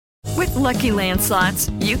Lucky Land Slots,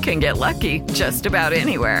 you can get lucky just about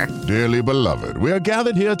anywhere. Dearly beloved, we are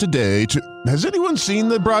gathered here today to... Has anyone seen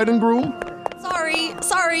the bride and groom?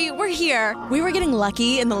 Sorry, we're here. We were getting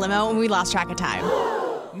lucky in the limo and we lost track of time.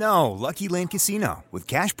 No, Lucky Land Casino, with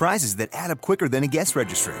cash prizes that add up quicker than a guest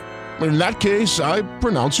registry. In that case, I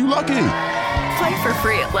pronounce you lucky. Play for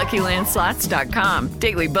free at LuckyLandSlots.com.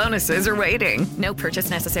 Daily bonuses are waiting. No purchase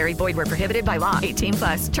necessary. Void where prohibited by law.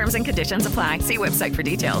 18+. Terms and conditions apply. See website for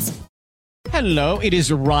details. Hello, it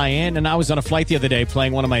is Ryan, and I was on a flight the other day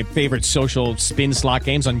playing one of my favorite social spin slot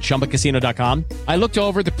games on ChumbaCasino.com. I looked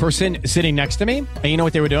over at the person sitting next to me, and you know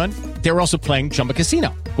what they were doing? They were also playing Chumba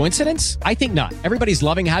Casino. Coincidence? I think not. Everybody's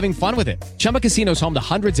loving having fun with it. Chumba Casino is home to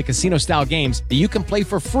hundreds of casino-style games that you can play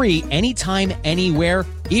for free anytime, anywhere,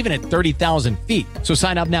 even at 30,000 feet. So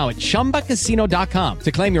sign up now at ChumbaCasino.com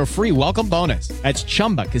to claim your free welcome bonus. That's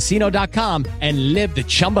ChumbaCasino.com and live the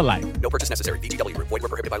Chumba life. No purchase necessary. VGW. Void where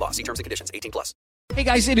prohibited by law. See terms and conditions. 18+. Hey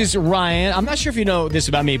guys, it is Ryan. I'm not sure if you know this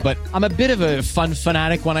about me, but I'm a bit of a fun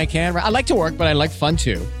fanatic when I can. I like to work, but I like fun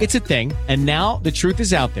too. It's a thing. And now the truth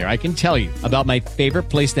is out there. I can tell you about my favorite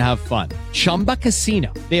place to have fun. Chumba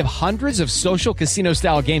Casino. They have hundreds of social casino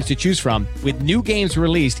style games to choose from with new games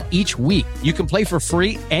released each week. You can play for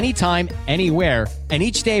free anytime, anywhere. And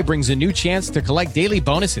each day brings a new chance to collect daily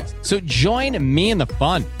bonuses. So join me in the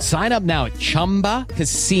fun. Sign up now at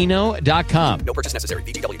ChumbaCasino.com. No purchase necessary.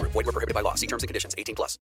 VGW. Void where prohibited by law. See terms and conditions. 18+.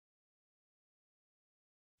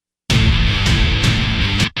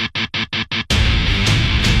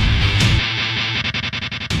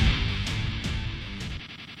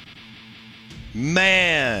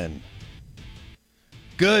 Man,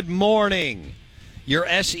 good morning. Your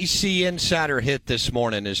SEC Insider Hit this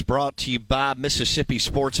morning is brought to you by Mississippi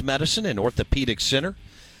Sports Medicine and Orthopedic Center.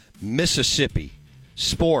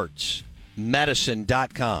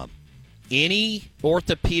 MississippiSportsMedicine.com. Any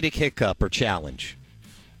orthopedic hiccup or challenge,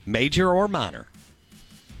 major or minor,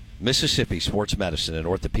 Mississippi Sports Medicine and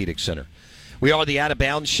Orthopedic Center. We are the Out of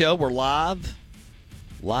Bounds Show. We're live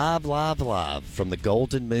from the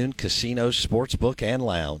Golden Moon Casino Sportsbook and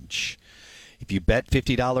Lounge. If you bet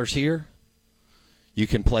 $50 here, you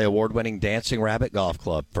can play award-winning Dancing Rabbit Golf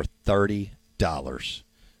Club for $30.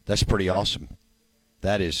 That's pretty awesome.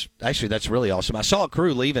 That's really awesome. I saw a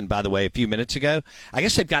crew leaving, by the way, a few minutes ago. I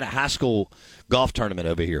guess they've got a high school golf tournament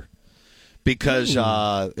over here because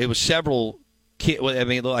it was several kids. Well, I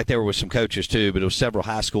mean, it looked like there were some coaches too, but it was several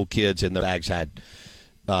high school kids, and the bags had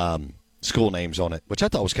school names on it, which I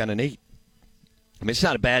thought was kind of neat. I mean, it's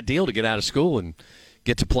not a bad deal to get out of school and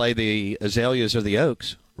get to play the Azaleas or the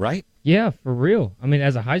Oaks, right? Yeah, for real. I mean,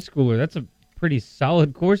 as a high schooler, that's a pretty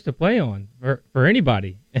solid course to play on for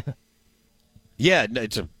anybody. Yeah,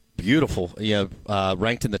 it's a beautiful,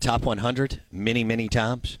 ranked in the top 100 many, many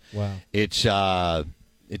times. Wow. It's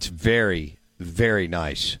very, very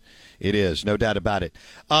nice. It is, no doubt about it.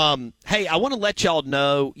 Hey, I want to let y'all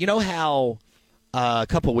know, you know how a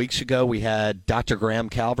couple weeks ago we had Dr. Graham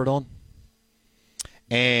Calvert on?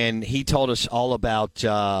 And he told us all about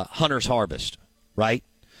Hunter's Harvest, right?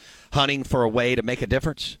 Hunting for a way to make a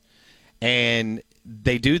difference. And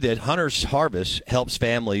they do that. Hunter's Harvest helps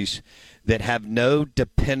families that have no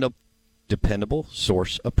dependable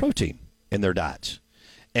source of protein in their diets.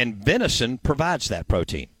 And venison provides that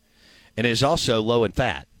protein. And it is also low in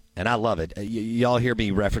fat. And I love it. Y'all hear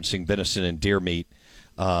me referencing venison and deer meat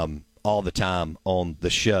all the time on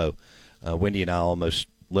the show. Wendy and I almost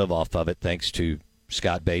live off of it thanks to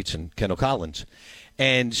Scott Bates and Kendall Collins.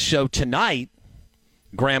 And so tonight,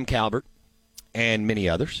 Graham Calvert and many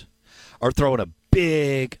others are throwing a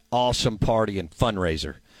big, awesome party and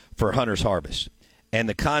fundraiser for Hunter's Harvest. And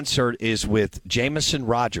the concert is with Jameson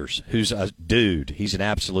Rogers, who's a dude. He's an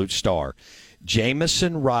absolute star.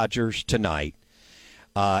 Jameson Rogers tonight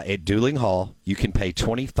at Dooling Hall. You can pay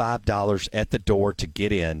 $25 at the door to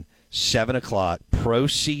get in. 7 o'clock.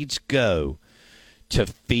 Proceeds go to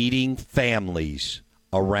feeding families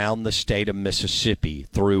around the state of Mississippi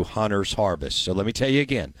through Hunter's Harvest. So let me tell you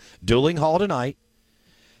again. Dooling Hall tonight.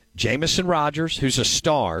 Jameson Rogers, who's a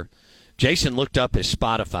star. Jason looked up his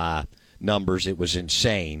Spotify numbers. It was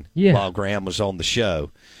insane while Graham was on the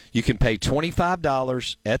show. You can pay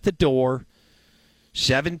 $25 at the door,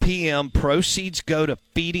 7 p.m. Proceeds go to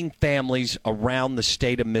feeding families around the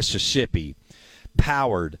state of Mississippi,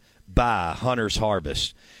 powered by Hunter's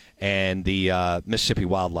Harvest and the Mississippi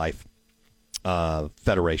Wildlife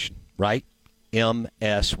Federation, right?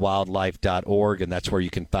 mswildlife.org, and that's where you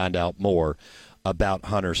can find out more about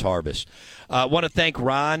Hunter's Harvest. I want to thank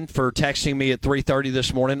Ron for texting me at 3:30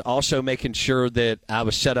 this morning, also making sure that I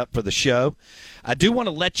was set up for the show. I do want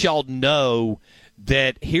to let y'all know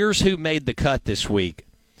that here's who made the cut this week.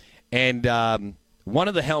 And one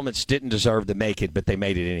of the helmets didn't deserve to make it, but they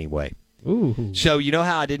made it anyway. Ooh. So you know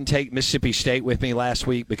how I didn't take Mississippi State with me last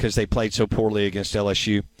week because they played so poorly against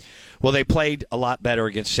LSU? Well, they played a lot better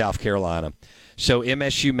against South Carolina. So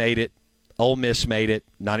MSU made it. Ole Miss made it.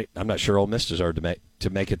 I'm not sure Ole Miss deserved to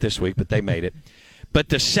make it this week, but they made it. But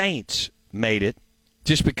the Saints made it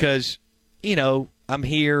just because, I'm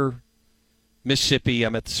here, Mississippi,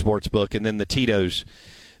 I'm at the sports book, and then the Tito's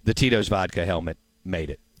vodka helmet made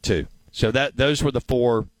it too. So those were the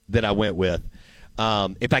four that I went with.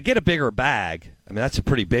 If I get a bigger bag, that's a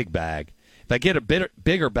pretty big bag. If I get a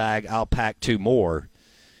bigger bag, I'll pack 2 more,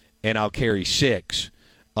 and I'll carry 6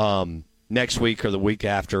 next week or the week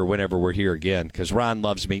after, whenever we're here again, because Ryan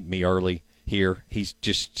loves meeting me early here. He's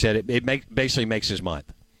just said it basically makes his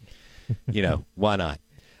month. Why not?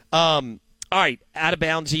 All right, Out of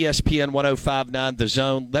Bounds, ESPN 105.9 The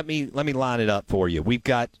Zone. Let me line it up for you. We've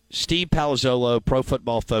got Steve Palazzolo, Pro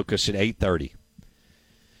Football Focus at 8:30.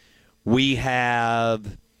 We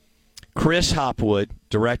have Chris Hopwood,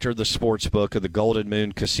 director of the Sportsbook of the Golden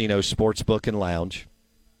Moon Casino Sportsbook and Lounge,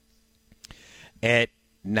 at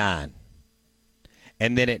 9.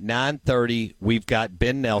 And then at 9:30, we've got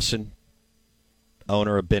Ben Nelson,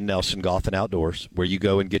 owner of Ben Nelson Golf and Outdoors, where you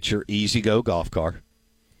go and get your easy-go golf car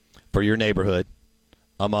for your neighborhood,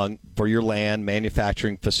 for your land,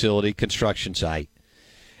 manufacturing facility, construction site.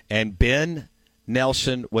 And Ben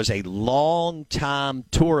Nelson was a long-time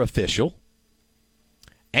tour official,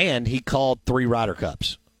 and he called 3 Ryder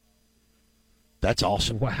Cups. That's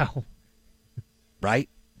awesome. Wow. Right?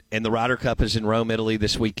 And the Ryder Cup is in Rome, Italy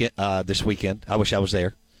this weekend. I wish I was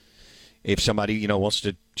there. If somebody, wants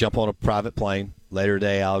to jump on a private plane later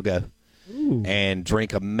today, I'll go. Ooh. And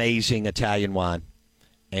drink amazing Italian wine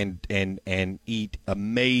and eat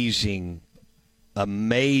amazing,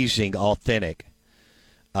 authentic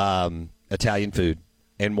Italian food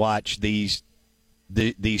and watch these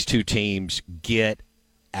 2 teams get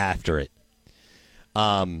after it.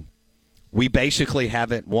 We basically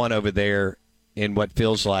haven't won over there in what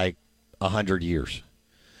feels like 100 years.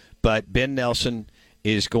 But Ben Nelson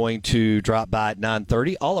is going to drop by at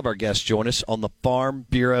 9:30. All of our guests join us on the Farm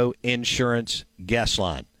Bureau Insurance guest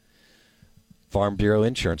line. Farm Bureau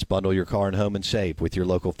Insurance. Bundle your car and home and save with your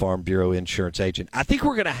local Farm Bureau Insurance agent. I think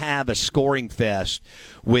we're going to have a scoring fest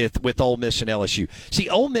with Ole Miss and LSU. See,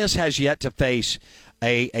 Ole Miss has yet to face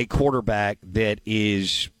a quarterback that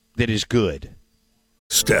is good.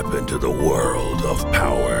 Step into the world of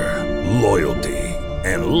power, loyalty,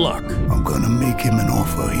 and luck. I'm going to make him an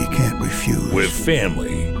offer he can't refuse. With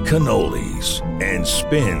family, cannolis, and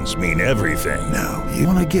spins mean everything. Now, you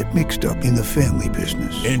want to get mixed up in the family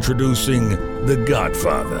business. Introducing The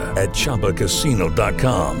Godfather at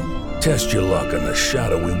ChumbaCasino.com. Test your luck in the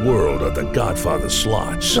shadowy world of The Godfather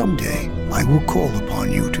slot. Someday, I will call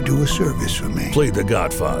upon you to do a service for me. Play The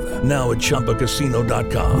Godfather now at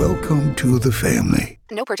ChumbaCasino.com. Welcome to the family.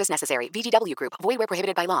 No purchase necessary. VGW Group. Void where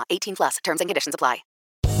prohibited by law. 18+. Terms and conditions apply.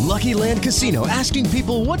 Lucky Land Casino, asking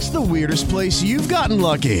people, what's the weirdest place you've gotten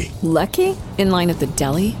lucky? Lucky? In line at the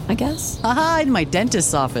deli, I guess? Aha, in my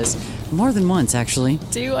dentist's office. More than once, actually.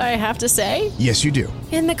 Do I have to say? Yes, you do.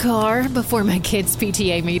 In the car before my kids'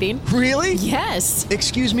 PTA meeting. Really? Yes.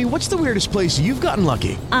 Excuse me, what's the weirdest place you've gotten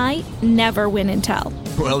lucky? I never win and tell.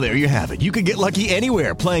 Well, there you have it. You can get lucky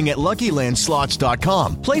anywhere, playing at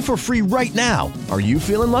LuckyLandSlots.com. Play for free right now. Are you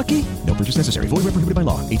feeling lucky? No purchase necessary. Void where prohibited by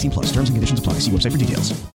law. 18+. Terms and conditions apply. See website for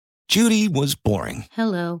details. Judy was boring.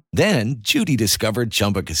 Hello. Then Judy discovered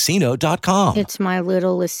ChumbaCasino.com. It's my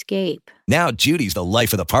little escape. Now Judy's the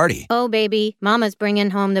life of the party. Oh, baby, mama's bringing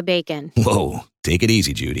home the bacon. Whoa, take it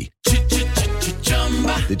easy, Judy.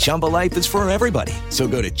 The Chumba life is for everybody. So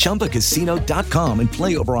go to ChumbaCasino.com and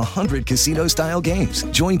play over 100 casino-style games.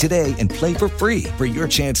 Join today and play for free for your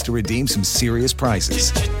chance to redeem some serious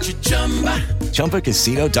prizes.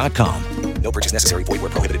 ChumbaCasino.com. No purchase necessary. Void where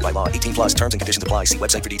prohibited by law. 18+. Terms and conditions apply. See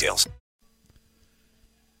website for details.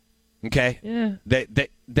 Okay. Yeah.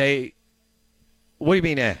 They. What do you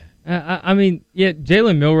mean?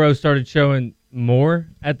 Jalen Milroe started showing more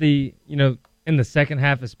at the in the second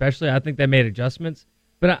half, especially. I think they made adjustments,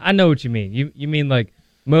 but I know what you mean. You mean like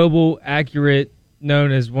mobile, accurate,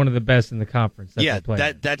 known as one of the best in the conference.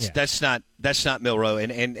 That's not Milroe,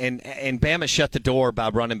 and Bama shut the door by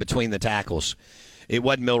running between the tackles. It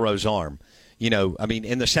wasn't Milroe's arm. In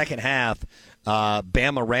the second half,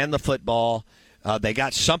 Bama ran the football. They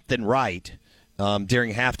got something right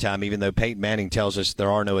during halftime, even though Peyton Manning tells us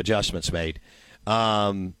there are no adjustments made.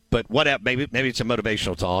 But whatever, maybe it's a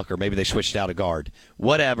motivational talk, or maybe they switched out a guard.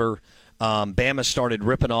 Whatever. Bama started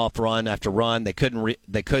ripping off run after run. They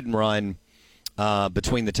couldn't run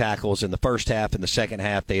between the tackles in the first half and the second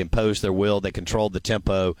half. They imposed their will. They controlled the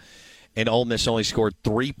tempo. And Ole Miss only scored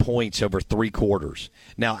 3 points over 3 quarters.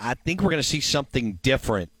 Now, I think we're going to see something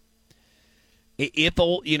different. If,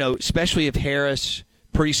 especially if Harris,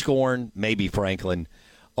 Prescorn, maybe Franklin,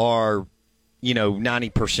 are,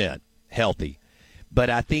 90% healthy. But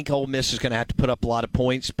I think Ole Miss is going to have to put up a lot of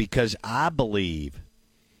points because I believe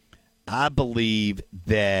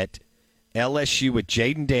that LSU with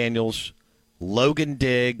Jaden Daniels, Logan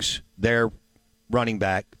Diggs, their running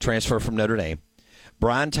back, transfer from Notre Dame,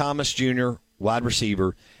 Brian Thomas Jr., wide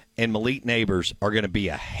receiver, and Malik Neighbors are going to be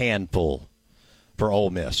a handful for Ole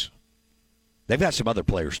Miss. They've got some other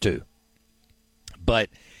players too. But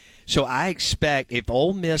so I expect if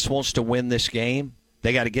Ole Miss wants to win this game,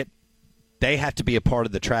 they have to be a part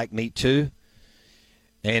of the track meet too.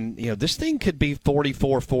 And this thing could be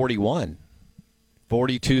 44-41,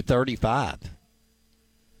 42-35.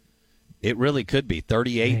 It really could be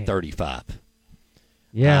 38-35.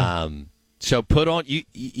 Yeah. So put on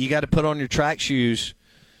you got to put on your track shoes.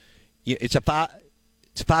 It's a 5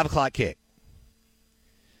 o'clock kick.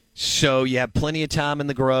 So you have plenty of time in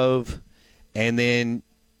the Grove, and then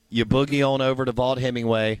you boogie on over to Vaught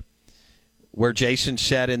Hemingway, where Jason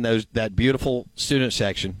sat in that beautiful student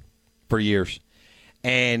section for years.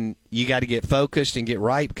 And you got to get focused and get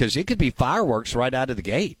right because it could be fireworks right out of the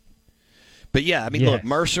gate. But, yeah, look,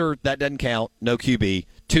 Mercer, that doesn't count. No QB.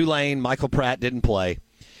 Tulane, Michael Pratt didn't play.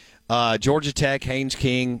 Georgia Tech, Haynes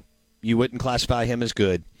King, you wouldn't classify him as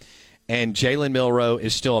good. And Jalen Milroe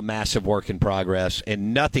is still a massive work in progress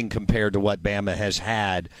and nothing compared to what Bama has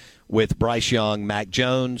had with Bryce Young, Mac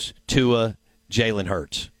Jones, Tua, Jalen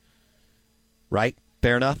Hurts. Right?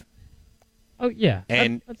 Fair enough? Oh, yeah.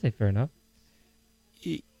 And I'd say fair enough.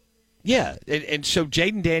 Yeah. And so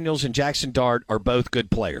Jaden Daniels and Jackson Dart are both good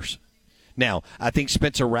players. Now, I think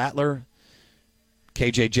Spencer Rattler,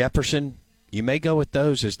 KJ Jefferson, you may go with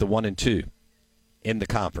those as the 1 and 2 in the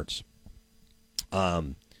conference.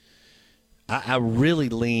 I really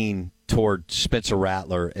lean toward Spencer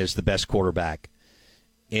Rattler as the best quarterback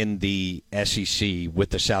in the SEC with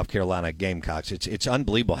the South Carolina Gamecocks. It's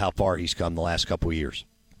unbelievable how far he's come the last couple of years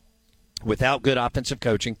without good offensive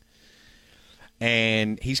coaching.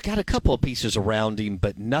 And he's got a couple of pieces around him,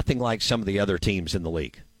 but nothing like some of the other teams in the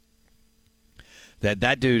league.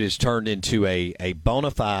 That dude has turned into a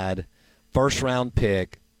bona fide first-round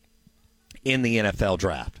pick in the NFL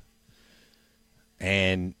draft.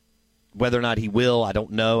 And whether or not he will, I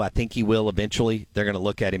don't know. I think he will eventually. They're going to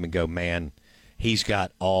look at him and go, man, he's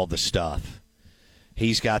got all the stuff.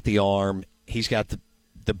 He's got the arm. He's got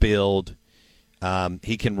the build.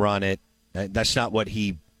 He can run it. That's not what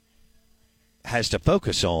he has to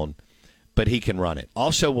focus on, but he can run it.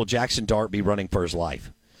 Also, will Jackson Dart be running for his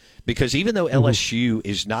life? Because even though LSU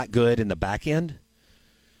is not good in the back end,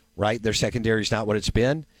 right, their secondary is not what it's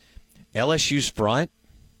been, LSU's front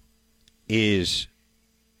is –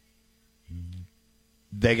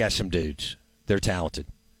 they got some dudes. They're talented.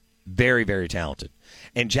 Very, very talented.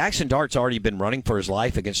 And Jackson Dart's already been running for his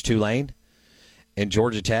life against Tulane and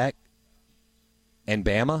Georgia Tech and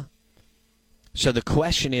Bama. So the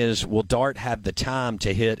question is, will Dart have the time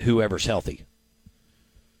to hit whoever's healthy?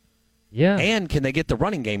 Yeah. And can they get the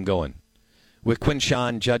running game going with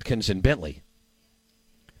Quinshawn, Judkins, and Bentley?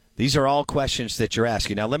 These are all questions that you're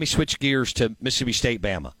asking. Now, let me switch gears to Mississippi State,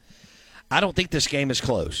 Bama. I don't think this game is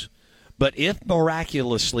close. But if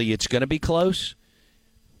miraculously it's going to be close,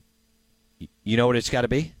 you know what it's got to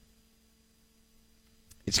be?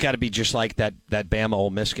 It's got to be just like that Bama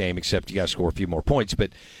Ole Miss game, except you got to score a few more points.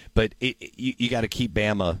 But you got to keep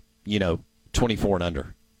Bama, 24 and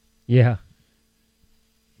under. Yeah.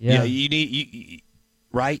 Yeah. You need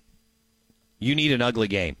right. You need an ugly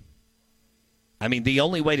game. I mean, the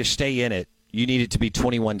only way to stay in it, you need it to be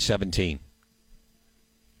 21-17.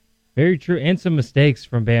 Very true, and some mistakes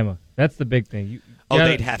from Bama. That's the big thing.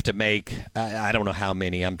 They'd have to make, I don't know how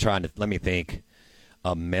many. I'm trying to, let me think,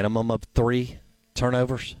 a minimum of 3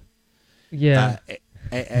 turnovers. Yeah.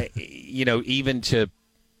 Even to,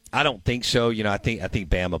 I don't think so. I think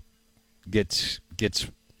Bama gets.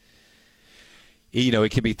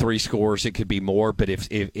 It could be 3 scores, it could be more. But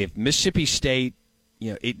if Mississippi State,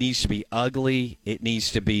 it needs to be ugly. It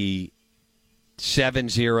needs to be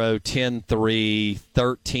 7-0, 10-3,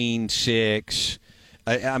 13-6.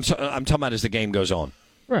 I'm talking about as the game goes on.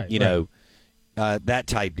 Right. That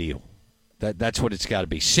type deal. That's what it's got to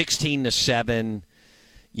be. 16-7.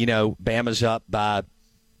 Bama's up by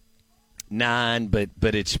 9,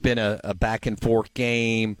 but it's been a back and forth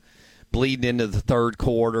game. bleeding into the third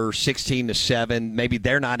quarter, 16-7. Maybe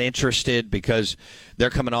they're not interested because they're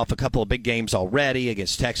coming off a couple of big games already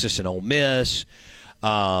against Texas and Ole Miss.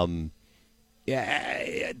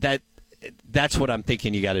 That's what I'm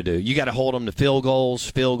thinking you got to do. You got to hold them to field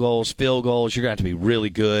goals. You're going to have to be really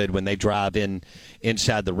good when they drive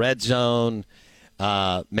inside the red zone.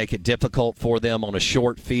 Make it difficult for them on a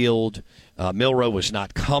short field. Milroe was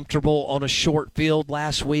not comfortable on a short field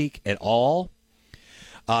last week at all.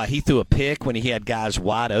 He threw a pick when he had guys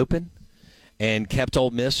wide open and kept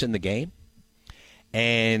Ole Miss in the game.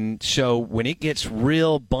 And so when it gets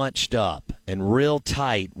real bunched up and real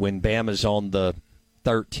tight when Bama's on the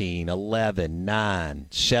 13, 11, 9,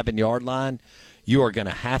 7-yard line, you are going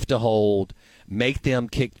to have to hold, make them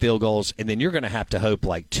kick field goals, and then you're going to have to hope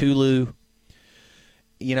like Tulu,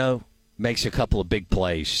 makes a couple of big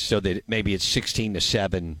plays so that maybe it's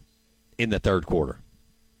 16-7 in the third quarter.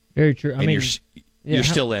 Very true. You're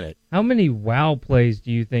still in it. How many wow plays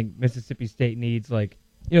do you think Mississippi State needs? Like,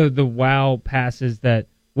 the wow passes that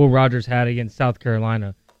Will Rogers had against South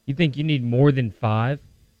Carolina. You think you need more than 5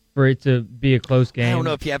 for it to be a close game? I don't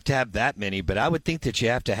know if you have to have that many, but I would think that you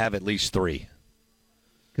have to have at least 3.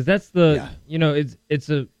 Because that's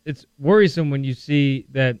it's worrisome when you see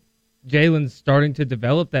that Jalen's starting to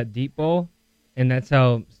develop that deep ball, and that's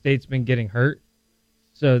how State's been getting hurt.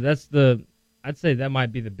 So I'd say that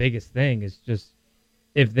might be the biggest thing, is just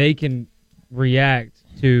if they can react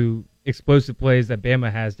to explosive plays that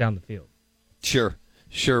Bama has down the field. Sure.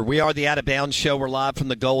 We are the Out of Bounds Show. We're live from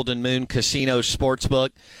the Golden Moon Casino Sportsbook.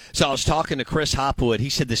 So I was talking to Chris Hopwood. He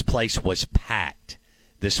said this place was packed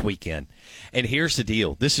this weekend. And here's the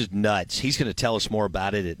deal. This is nuts. He's going to tell us more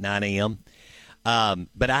about it at 9 a.m.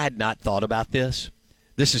 But I had not thought about this.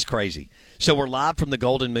 This is crazy. So we're live from the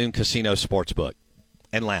Golden Moon Casino Sportsbook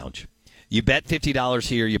and Lounge. You bet $50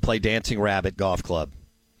 here. You play Dancing Rabbit Golf Club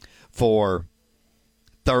for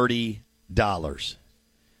 $30.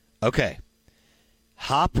 Okay.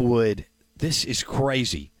 Hopwood, this is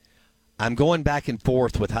crazy. I'm going back and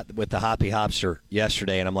forth with the Hoppy Hopster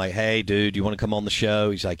yesterday, and I'm like, hey, dude, you want to come on the show?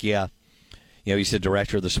 He's like, yeah. He's the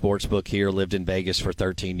director of the sports book here, lived in Vegas for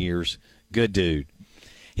 13 years. Good dude.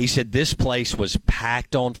 He said this place was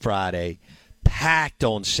packed on Friday, packed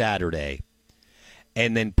on Saturday,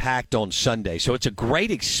 and then packed on Sunday. So it's a great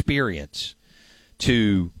experience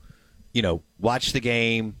to, watch the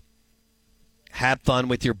game, have fun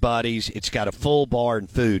with your buddies. It's got a full bar and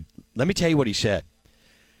food. Let me tell you what he said.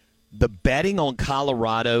 The betting on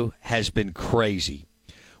Colorado has been crazy.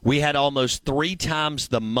 We had almost 3 times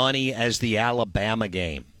the money as the Alabama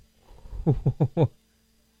game.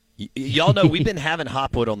 Y'all know we've been having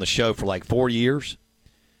Hopwood on the show for like 4 years,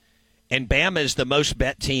 and Bama is the most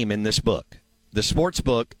bet team in this book. The sports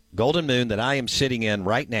book, Golden Moon, that I am sitting in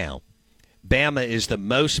right now, Bama is the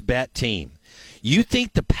most bet team. You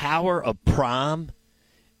think the power of Prime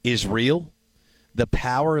is real? The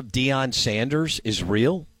power of Deion Sanders is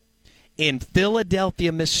real? In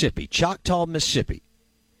Philadelphia, Mississippi, Choctaw, Mississippi,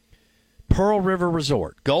 Pearl River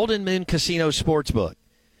Resort, Golden Moon Casino Sportsbook,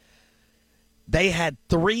 they had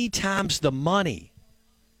 3 times the money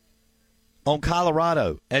on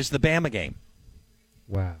Colorado as the Bama game.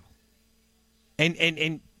 Wow.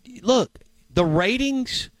 And look, the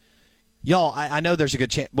ratings, y'all, I know there's a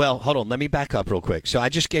good chance. Well, hold on. Let me back up real quick. So I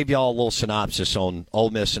just gave y'all a little synopsis on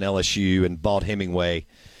Ole Miss and LSU and Bald Hemingway,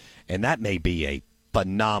 and that may be a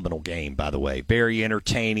phenomenal game, by the way. Very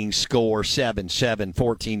entertaining score, 7-7,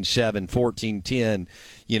 14-7, 14-10,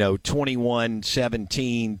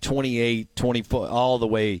 21-17, 28-24, all the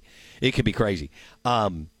way. It could be crazy.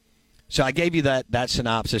 So I gave you that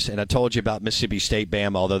synopsis, and I told you about Mississippi State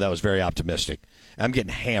Bama, although that was very optimistic. I'm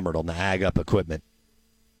getting hammered on the Ag Up equipment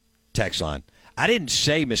text line. I didn't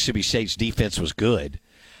say Mississippi State's defense was good.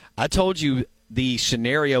 I told you the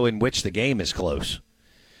scenario in which the game is close.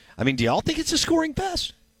 I mean, do y'all think it's a scoring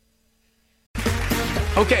fest?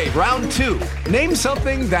 Okay, round 2. Name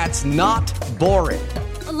something that's not boring.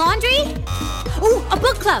 A laundry? Ooh, a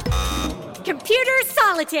book club. Computer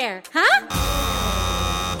solitaire, huh?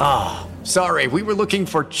 Ah, sorry, we were looking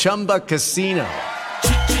for Chumba Casino.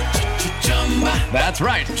 That's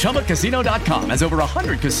right, ChumbaCasino.com has over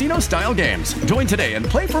 100 casino-style games. Join today and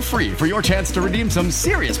play for free for your chance to redeem some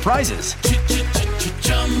serious prizes.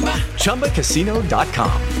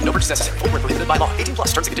 ChumbaCasino.com. No purchase necessary. Void where prohibited by law. 18+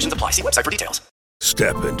 terms and conditions apply. See website for details.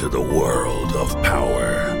 Step into the world of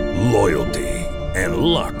power, loyalty, and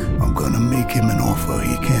luck. I'm gonna make him an offer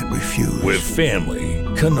he can't refuse. With family,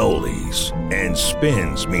 cannolis, and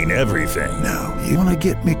spins mean everything. Now, you wanna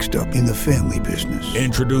get mixed up in the family business.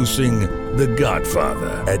 Introducing The Godfather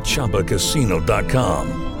at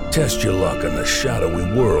ChumbaCasino.com. Test your luck in the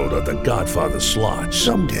shadowy world of The Godfather slot.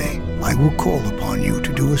 Someday, I will call upon you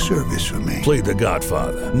to do a service for me. Play The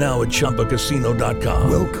Godfather, now at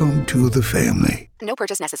ChumbaCasino.com. Welcome to the family. No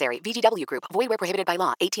purchase necessary. VGW Group. Void where prohibited by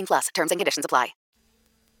law. 18+. Terms and conditions apply.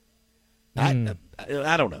 I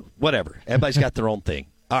don't know. Whatever. Everybody's got their own thing.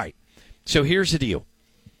 All right. So here's the deal.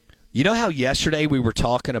 You know how yesterday we were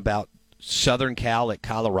talking about Southern Cal at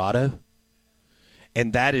Colorado?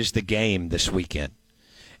 And that is the game this weekend.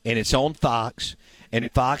 And it's on Fox,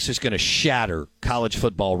 and Fox is going to shatter college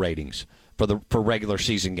football ratings for regular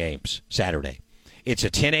season games Saturday. It's a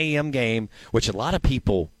 10 a.m. game, which a lot of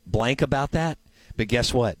people blank about that. But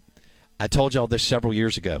guess what? I told y'all this several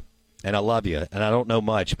years ago, and I love you, and I don't know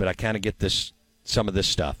much, but I kind of get some of this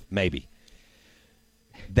stuff, maybe.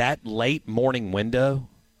 That late morning window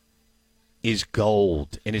is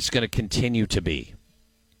gold, and it's going to continue to be.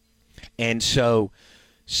 And so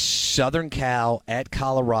Southern Cal at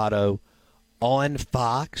Colorado on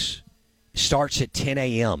Fox starts at 10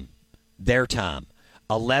 a.m. their time,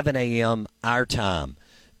 11 a.m. our time,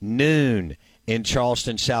 noon in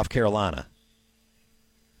Charleston, South Carolina.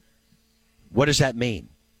 What does that mean?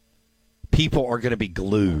 People are going to be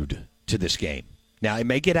glued to this game. Now, it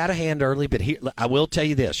may get out of hand early, but here, I will tell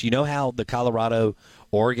you this. You know how the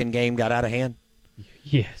Colorado-Oregon game got out of hand?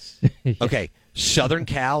 Yes. Okay, Southern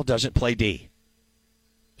Cal doesn't play D.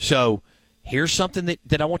 So here's something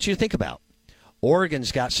that I want you to think about.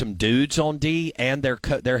 Oregon's got some dudes on D, and their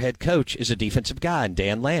head coach is a defensive guy,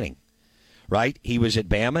 Dan Lanning, right? He was at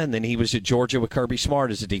Bama, and then he was at Georgia with Kirby Smart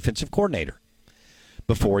as a defensive coordinator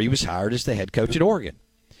before he was hired as the head coach at Oregon.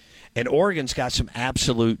 And Oregon's got some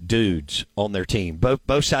absolute dudes on their team,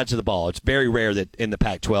 both sides of the ball. It's very rare that in the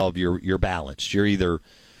Pac-12 you're balanced. You're either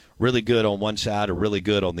really good on one side or really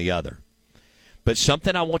good on the other. But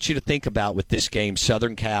something I want you to think about with this game,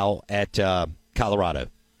 Southern Cal at Colorado,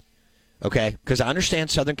 okay? Because I understand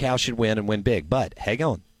Southern Cal should win and win big, but hang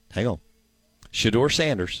on. Shedeur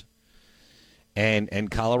Sanders and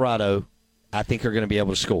Colorado, I think, are going to be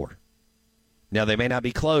able to score. Now, they may not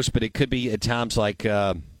be close, but it could be at times like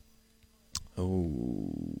it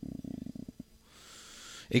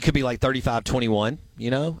could be like 35-21,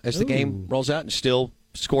 as the game rolls out, and still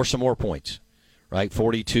score some more points, right?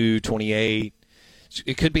 42-28.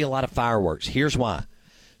 It could be a lot of fireworks. Here's why.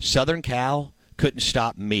 Southern Cal couldn't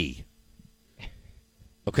stop me,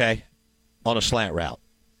 okay, on a slant route.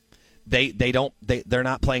 They're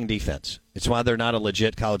not playing defense. It's why they're not a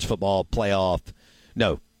legit college football playoff.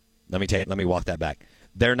 No, let me walk that back.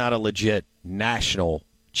 They're not a legit national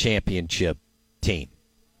championship team.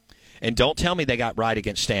 And don't tell me they got right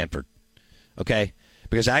against Stanford, okay?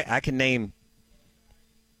 Because I can name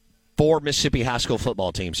 4 Mississippi high school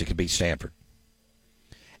football teams that could beat Stanford.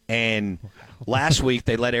 And last week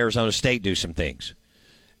they let Arizona State do some things.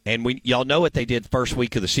 And y'all know what they did first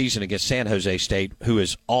week of the season against San Jose State, who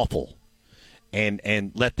is awful,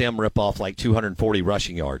 and let them rip off like 240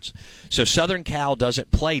 rushing yards. So Southern Cal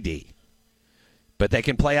doesn't play D, but they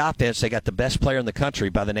can play offense. They got the best player in the country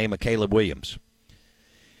by the name of Caleb Williams.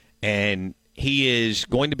 And he is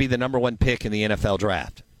going to be the number 1 pick in the NFL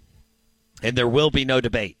draft. And there will be no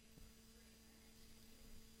debate.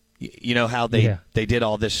 You know how they did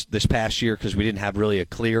all this past year because we didn't have really a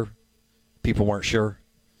clear. People weren't sure.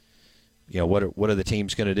 What are the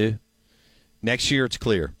teams going to do? Next year it's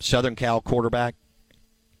clear. Southern Cal quarterback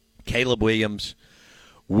Caleb Williams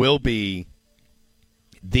will be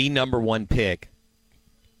the number 1 pick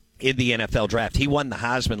in the NFL draft. He won the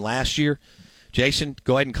Heisman last year. Jason,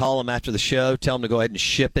 go ahead and call him after the show. Tell him to go ahead and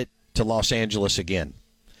ship it to Los Angeles again.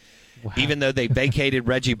 Wow. Even though they vacated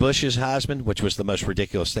Reggie Bush's Heisman, which was the most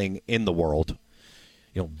ridiculous thing in the world.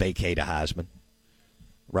 You don't vacate a Heisman,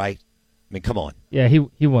 right? I mean, come on. Yeah,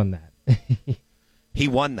 he won that. He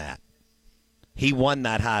won that. He won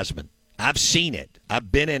that Heisman. I've seen it.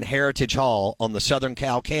 I've been in Heritage Hall on the Southern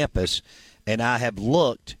Cal campus, and I have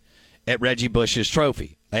looked at Reggie Bush's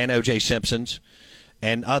trophy and O.J. Simpson's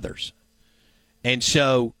and others. And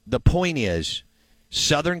so the point is,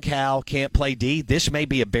 Southern Cal can't play D. This may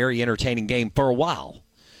be a very entertaining game for a while.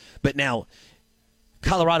 But now,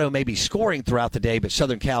 Colorado may be scoring throughout the day, but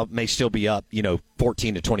Southern Cal may still be up,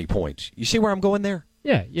 14 to 20 points. You see where I'm going there?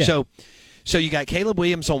 Yeah. So you got Caleb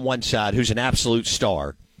Williams on one side, who's an absolute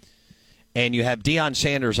star, and you have Deion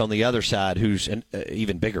Sanders on the other side, who's an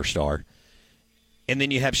even bigger star. And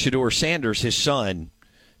then you have Shedeur Sanders, his son,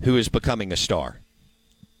 who is becoming a star.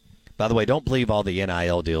 By the way, don't believe all the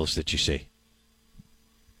NIL deals that you see.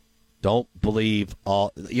 Don't believe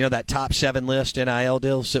all. That top 7 list NIL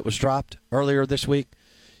deals that was dropped earlier this week?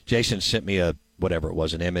 Jason sent me an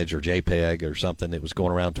image or JPEG or something that was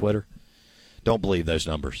going around Twitter. Don't believe those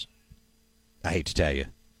numbers. I hate to tell you.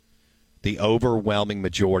 The overwhelming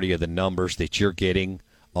majority of the numbers that you're getting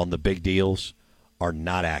on the big deals are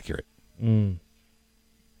not accurate.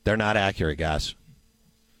 They're not accurate, guys.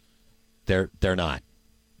 They're not.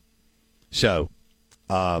 So,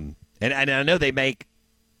 and I know they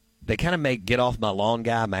kind of make Get Off My Lawn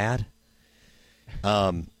guy mad.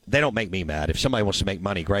 They don't make me mad. If somebody wants to make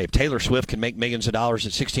money, great. If Taylor Swift can make millions of dollars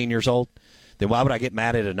at 16 years old, then why would I get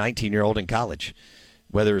mad at a 19-year-old in college?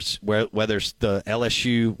 Whether it's the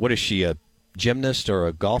LSU, what is she, a gymnast or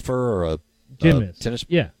a golfer or a gymnast? Tennis?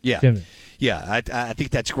 Yeah. Gymnast. Yeah, I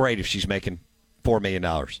think that's great if she's making $4 million.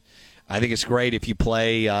 I think it's great if you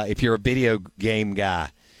play, if you're a video game guy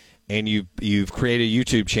and you've created a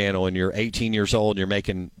YouTube channel and you're 18 years old and you're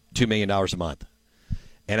making $2 million a month.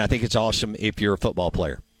 And I think it's awesome if you're a football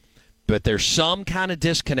player. But there's some kind of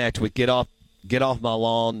disconnect with Get Off My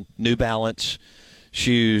Lawn, New Balance,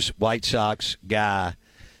 shoes, White Sox guy,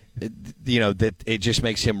 that it just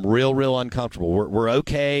makes him real, real uncomfortable. We're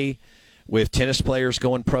okay with tennis players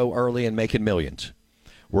going pro early and making millions.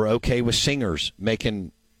 We're okay with singers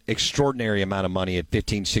making extraordinary amount of money at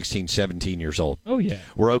 15, 16, 17 years old. Oh, yeah.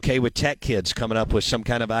 We're okay with tech kids coming up with some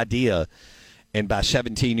kind of idea, and by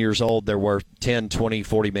 17 years old, they're worth $10, $20,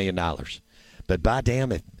 $40 million. But by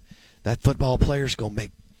damn it, that football player's going to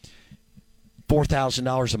make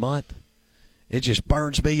 $4,000 a month. It just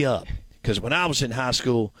burns me up. Because when I was in high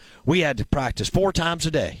school, we had to practice 4 times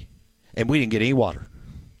a day, and we didn't get any water.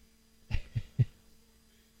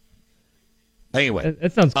 Anyway.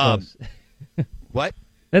 That sounds close. What?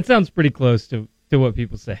 That sounds pretty close to what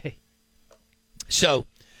people say. So,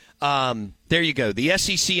 there you go. The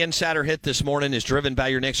SEC Insider Hit this morning is driven by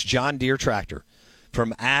your next John Deere tractor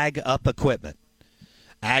from Ag Up Equipment.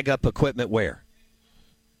 Ag Up Equipment where?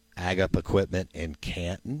 Ag Up Equipment in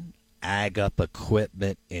Canton. Ag Up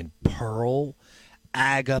Equipment in Pearl.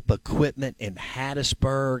 Ag Up Equipment in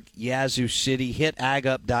Hattiesburg, Yazoo City. Hit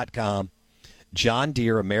agup.com. John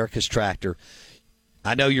Deere, America's tractor.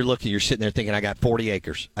 I know you're sitting there thinking, I got 40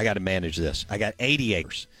 acres. I got to manage this. I got 80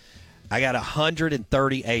 acres. I got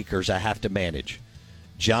 130 acres I have to manage.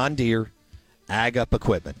 John Deere, Ag Up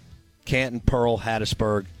Equipment. Canton, Pearl,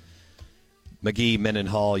 Hattiesburg, McGee,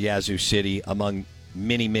 Mendenhall, Yazoo City, among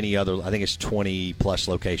many, many other, I think it's 20-plus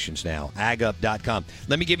locations now. agup.com.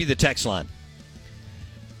 Let me give you the text line.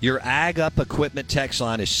 Your Ag Up Equipment text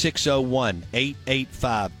line is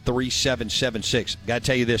 601-885-3776. Got to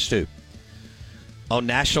tell you this, too. On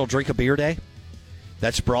National Drink a Beer Day,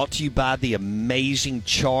 that's brought to you by the amazing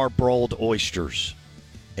charbroiled oysters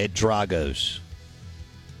at Drago's.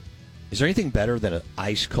 Is there anything better than an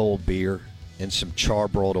ice-cold beer and some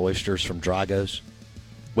charbroiled oysters from Drago's?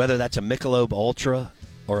 Whether that's a Michelob Ultra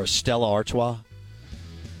or a Stella Artois.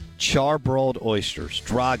 Charbroiled oysters,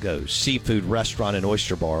 Drago's Seafood Restaurant and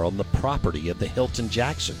Oyster Bar on the property of the Hilton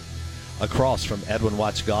Jackson, across from Edwin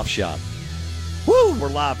Watts Golf Shop. Woo! We're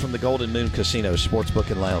live from the Golden Moon Casino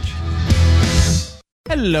Sportsbook and Lounge.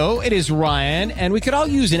 Hello, it is Ryan, and we could all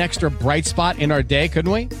use an extra bright spot in our day,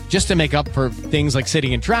 couldn't we? Just to make up for things like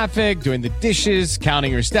sitting in traffic, doing the dishes,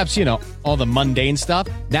 counting your steps, all the mundane stuff.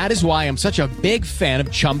 That is why I'm such a big fan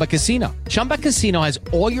of Chumba Casino. Chumba Casino has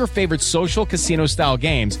all your favorite social casino-style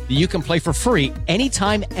games that you can play for free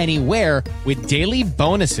anytime, anywhere with daily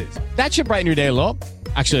bonuses. That should brighten your day a little.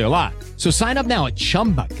 Actually, a lot. So sign up now at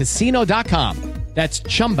ChumbaCasino.com. That's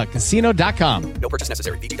ChumbaCasino.com. No purchase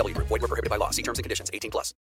necessary. VGW Group. Void where prohibited by law. See terms and conditions. 18+.